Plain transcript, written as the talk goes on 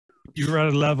you're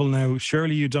at a level now.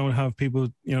 Surely you don't have people,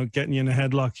 you know, getting you in a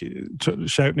headlock,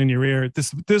 shouting in your ear.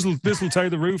 This'll tear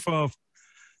the roof off.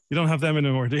 You don't have them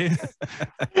anymore, do you?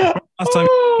 Last time,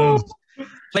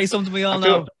 play something we all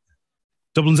know.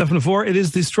 Dublin's FM4. It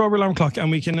is the Strawberry Alarm Clock,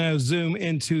 and we can now zoom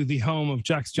into the home of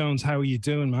Jax Jones. How are you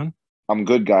doing, man? I'm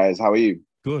good, guys. How are you?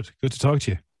 Good to talk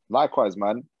to you. Likewise,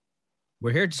 man.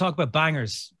 We're here to talk about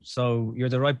bangers, so you're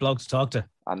the right bloke to talk to.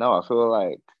 I know. I feel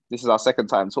like this is our second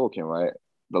time talking, right?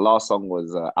 The last song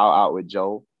was Out with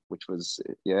Joel, which was,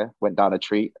 went down a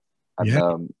treat. And,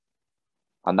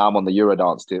 and now I'm on the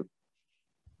Eurodance tip.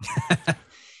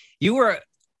 You were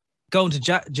going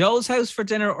to Joel's house for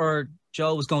dinner, or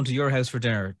Joel was going to your house for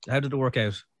dinner? How did it work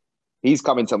out? He's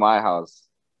coming to my house.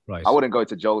 Right. I wouldn't go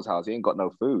to Joel's house. He ain't got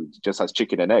no food. Just has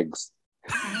chicken and eggs.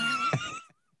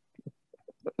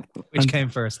 Which came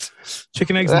first?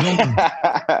 Chicken, eggs, and dumpling.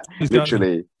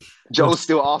 Literally. Joel's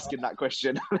still asking that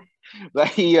question. But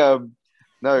he had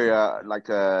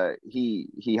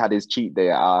his cheat day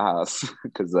at our house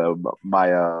because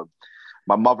my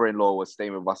mother-in-law was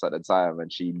staying with us at the time,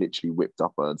 and she literally whipped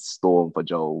up a storm for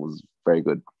Joel. It was very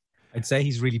good. I'd say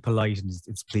he's really polite, and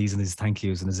it's please and his thank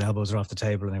yous, and his elbows are off the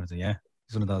table and everything. Yeah,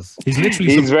 he's one of those.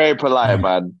 He's very polite,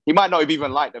 man. He might not have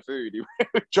even liked the food. He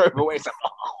drove away.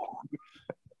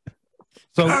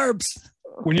 So, carbs.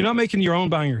 When you're not making your own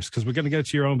bangers, because we're going to get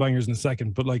to your own bangers in a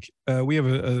second, but like we have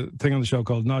a thing on the show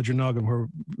called Nod Your Noggin, where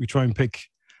we try and pick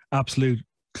absolute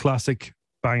classic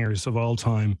bangers of all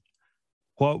time.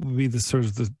 What would be the sort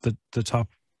of the top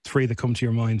three that come to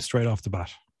your mind straight off the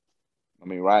bat? I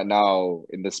mean, right now,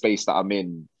 in the space that I'm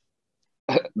in,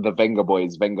 the Venga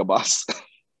Boys, Venga Bus.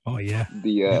 Oh, yeah.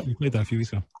 We played that a few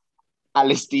weeks ago.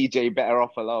 Alice DJ, Better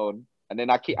Off Alone. And then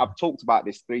I've talked about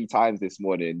this 3 times this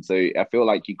morning, so I feel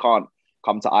like you can't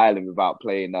come to Ireland without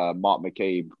playing Mark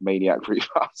McCabe, Maniac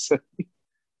 3000.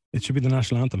 It should be the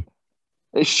national anthem.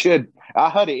 It should. I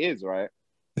heard it is, right?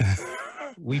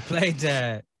 We played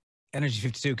Energy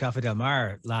 52 Cafe Del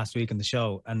Mar last week on the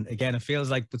show, and again, it feels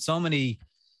like with so many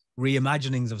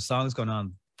reimaginings of songs going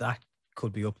on, that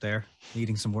could be up there,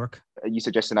 needing some work. Are you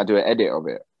suggesting I do an edit of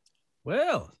it?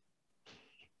 Well,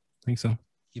 I think so.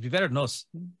 You'd be better than us.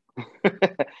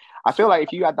 I feel like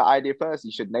if you had the idea first,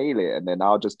 you should nail it, and then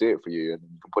I'll just do it for you, and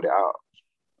you can put it out.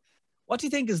 What do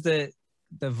you think is the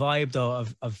vibe though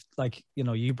of like, you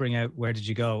know, you bring out Where Did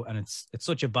You Go, and it's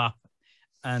such a bop,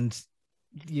 and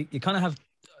you kind of have,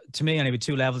 to me anyway,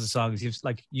 2 levels of songs. You've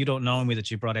like You Don't Know Me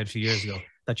that you brought out a few years ago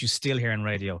that you still hear on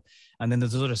radio, and then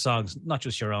there's other songs, not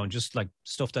just your own, just like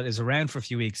stuff that is around for a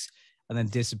few weeks and then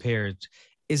disappeared.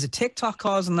 Is it TikTok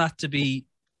causing that to be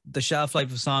the shelf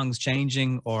life of songs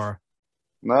changing, or?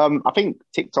 I think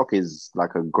TikTok is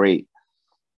like a great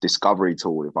discovery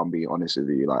tool, if I'm being honest with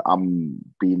you. Like, I'm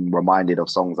being reminded of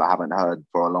songs I haven't heard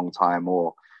for a long time,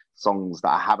 or songs that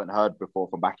I haven't heard before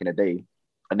from back in the day.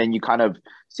 And then you kind of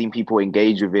seen people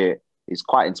engage with it. It's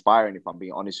quite inspiring, if I'm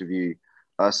being honest with you.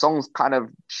 Songs kind of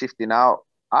shifting out.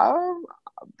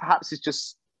 Perhaps it's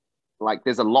just like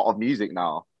there's a lot of music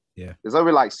now. Yeah. There's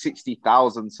over like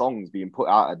 60,000 songs being put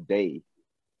out a day.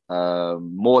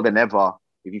 More than ever.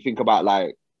 If you think about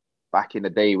like back in the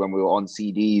day when we were on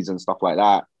CDs and stuff like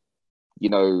that, you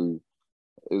know,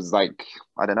 it was like,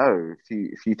 I don't know,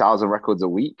 a few thousand records a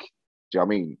week. Do you know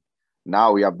what I mean?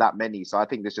 Now we have that many. So I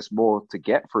think there's just more to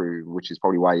get through, which is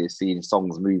probably why you're seeing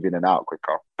songs move in and out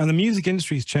quicker. And the music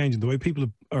industry is changing. The way people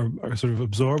are sort of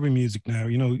absorbing music now.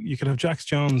 You know, you could have Jax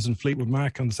Jones and Fleetwood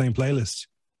Mac on the same playlist,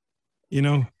 you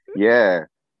know? Yeah.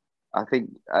 I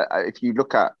think if you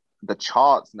look at the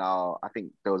charts now, I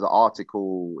think there was an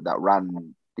article that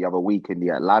ran the other week in The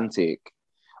Atlantic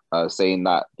saying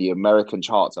that the American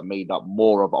charts are made up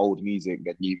more of old music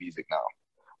than new music now,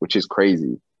 which is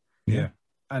crazy. Yeah.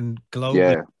 And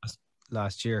globally,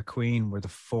 last year, Queen were the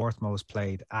 4th most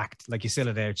played act. Like, you still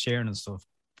are there cheering and stuff,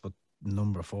 but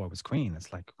number 4 was Queen.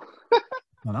 It's like, what's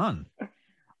going on?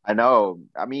 I know.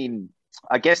 I mean,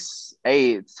 I guess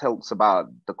it talks about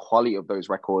the quality of those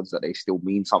records, that they still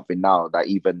mean something now, that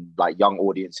even like young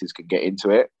audiences can get into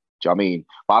it. Do you know what I mean?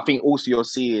 But I think also you're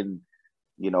seeing,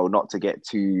 you know, not to get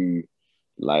too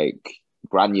like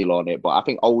granular on it, but I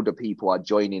think older people are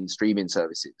joining streaming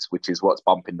services, which is what's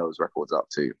bumping those records up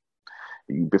too.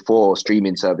 Before,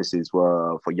 streaming services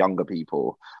were for younger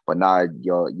people, but now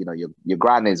your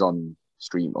gran is on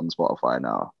Spotify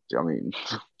now. Do you know what I mean?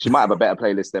 She might have a better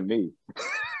playlist than me.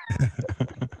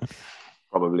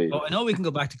 Probably. Oh, I know we can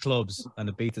go back to clubs, and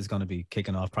the beat is going to be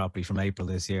kicking off properly from April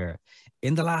this year.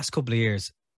 In the last couple of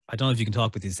years, I don't know if you can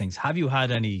talk about these things. Have you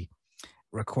had any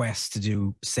requests to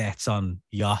do sets on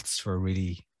yachts for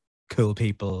really cool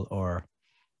people, or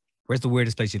where's the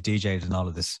weirdest place you've DJ'd in all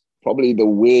of this? probably the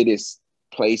weirdest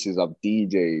places I've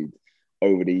DJ'd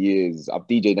over the years. I've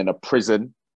DJ'd in a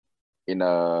prison, in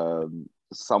a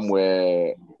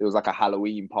somewhere. It was like a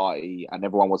Halloween party, and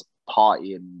everyone was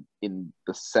partying in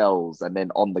the cells, and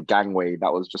then on the gangway.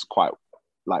 That was just quite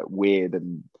like weird,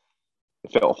 and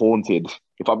it felt haunted.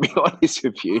 If I'm being honest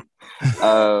with you,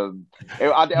 I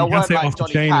weren't like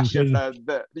Johnny Cash, and I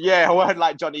weren't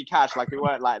like Johnny Cash. Like it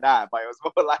weren't like that, but it was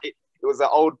more like it was an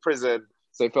old prison,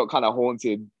 so it felt kind of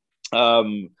haunted.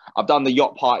 I've done the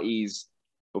yacht parties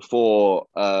before,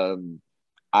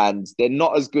 and they're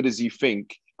not as good as you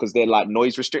think because they're like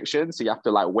noise restrictions. So you have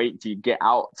to like wait till you get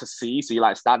out to see. So you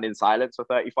like stand in silence for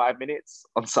 35 minutes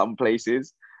on some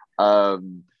places.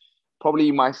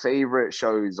 Probably my favorite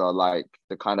shows are like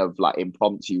the kind of like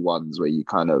impromptu ones where you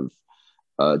kind of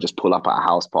just pull up at a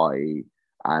house party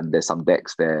and there's some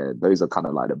decks there. Those are kind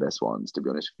of like the best ones, to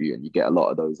be honest with you. And you get a lot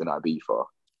of those in Ibiza.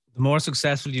 The more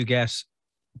successful you get,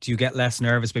 do you get less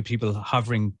nervous by people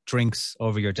hovering drinks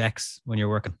over your decks when you're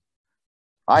working?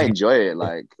 I enjoy it.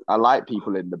 Like I like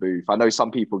people in the booth. I know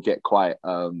some people get quite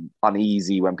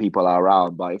uneasy when people are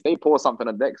around, but if they pour something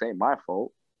on decks, it ain't my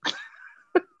fault.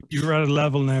 You're at a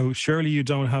level now. Surely you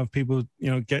don't have people,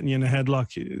 getting you in a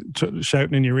headlock,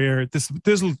 shouting in your ear. This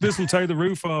will tear the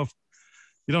roof off.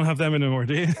 You don't have them anymore,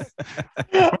 do you?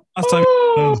 Last time,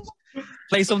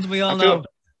 play something we all know.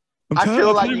 I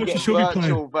feel like you get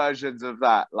virtual versions of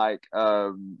that, like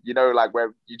like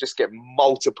where you just get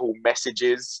multiple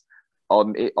messages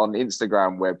on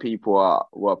Instagram where people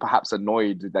were perhaps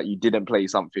annoyed that you didn't play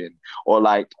something, or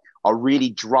like are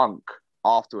really drunk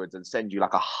afterwards and send you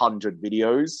like 100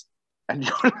 videos, and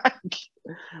you're like,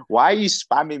 why are you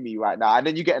spamming me right now? And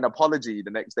then you get an apology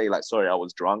the next day, like, sorry, I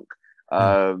was drunk.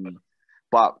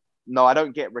 But no, I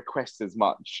don't get requests as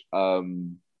much.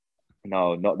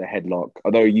 No, not the headlock.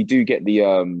 Although you do get the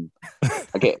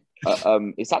I get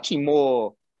it's actually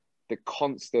more the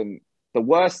constant. The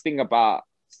worst thing about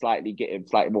getting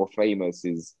slightly more famous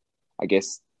is, I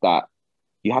guess, that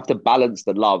you have to balance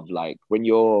the love. Like when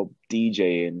you're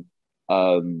DJing,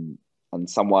 and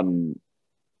someone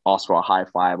asks for a high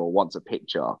five or wants a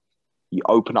picture, you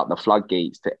open up the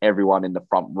floodgates to everyone in the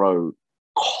front row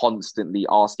constantly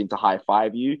asking to high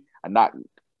five you, and that,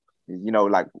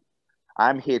 like,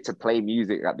 I'm here to play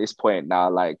music at this point now,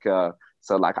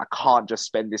 so like I can't just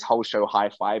spend this whole show high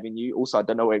fiving you. Also, I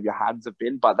don't know where your hands have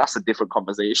been, but that's a different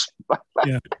conversation.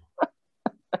 Yeah.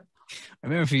 I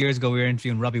remember a few years ago we were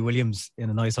interviewing Robbie Williams in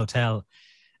a nice hotel,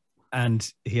 and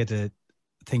he had a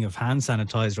thing of hand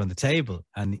sanitizer on the table,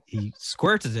 and he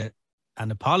squirted it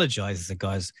and apologized. He said,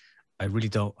 guys, I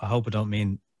hope I don't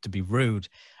mean to be rude.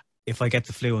 If I get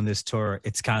the flu on this tour,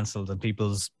 it's cancelled and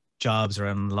people's jobs are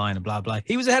on the line and blah, blah.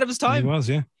 He was ahead of his time. He was,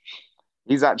 yeah.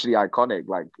 He's actually iconic.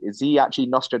 Like, is he actually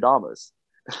Nostradamus?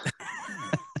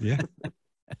 Yeah.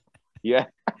 Yeah.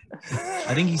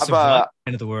 I think he survived the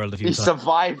end of the world. He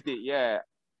survived it, yeah.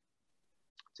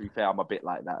 To be fair, I'm a bit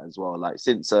like that as well. Like,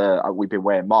 since we've been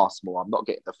wearing masks more, I'm not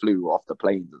getting the flu off the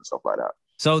planes and stuff like that.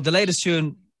 So the latest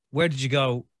tune, where did you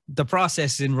go? The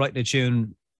process in writing a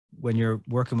tune when you're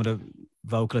working with a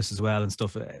vocalist as well and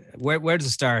stuff, where does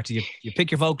it start? Do you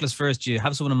pick your vocalist first? Do you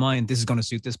have someone in mind, this is going to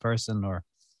suit this person? Or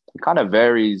it kind of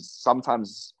varies.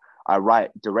 Sometimes I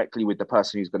write directly with the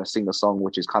person who's going to sing the song,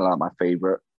 which is kind of like my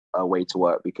favorite way to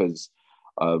work, because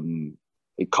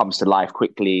it comes to life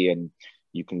quickly and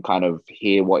you can kind of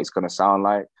hear what it's going to sound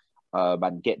like,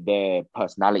 and get their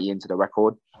personality into the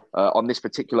record. On this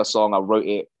particular song, I wrote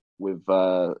it with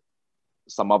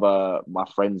some other my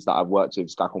friends that I've worked with,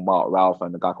 this guy called Mark Ralph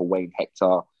and a guy called Wayne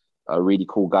Hector, really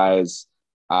cool guys.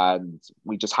 And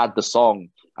we just had the song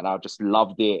and I just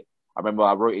loved it. I remember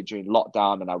I wrote it during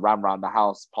lockdown and I ran around the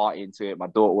house partying to it. My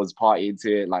daughter was partying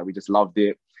to it. Like, we just loved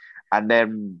it. And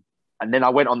then I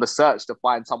went on the search to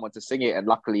find someone to sing it. And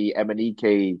luckily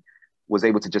MNEK was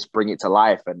able to just bring it to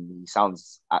life. And he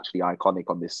sounds actually iconic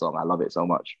on this song. I love it so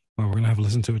much. Well, we're going to have a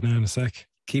listen to it now in a sec.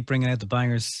 Keep bringing out the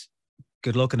bangers.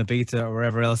 Good luck in Ibiza or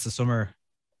wherever else this summer.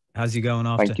 How's you going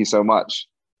off? Thank you so much.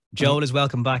 Joel is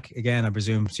welcome back again, I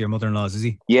presume, to your mother-in-law's, is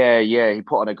he? Yeah. He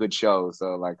put on a good show.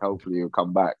 So, like, hopefully he'll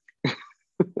come back.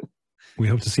 We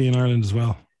hope to see you in Ireland as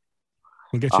well.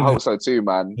 We'll get you. I hope so too,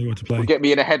 man. We'll get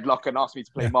me in a headlock and ask me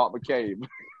to play Mark McCabe.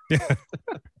 Yeah.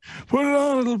 Put it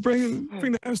on. It'll bring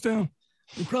the house down.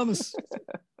 We promise.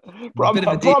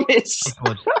 Promise.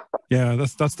 Yeah,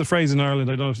 that's the phrase in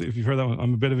Ireland. I don't know if you've heard that one.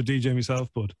 I'm a bit of a DJ myself,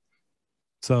 but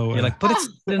so you're like, but it's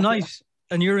the night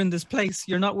and you're in this place.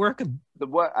 You're not working. The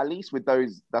work, at least with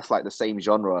those, that's like the same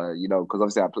genre, because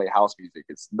obviously I play house music.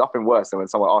 It's nothing worse than when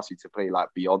someone asks you to play like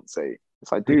Beyonce.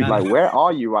 It's like, dude, like, where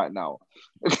are you right now?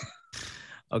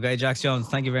 Okay, Jax Jones,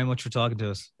 thank you very much for talking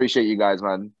to us. Appreciate you guys,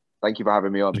 man. Thank you for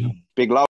having me on. Big love.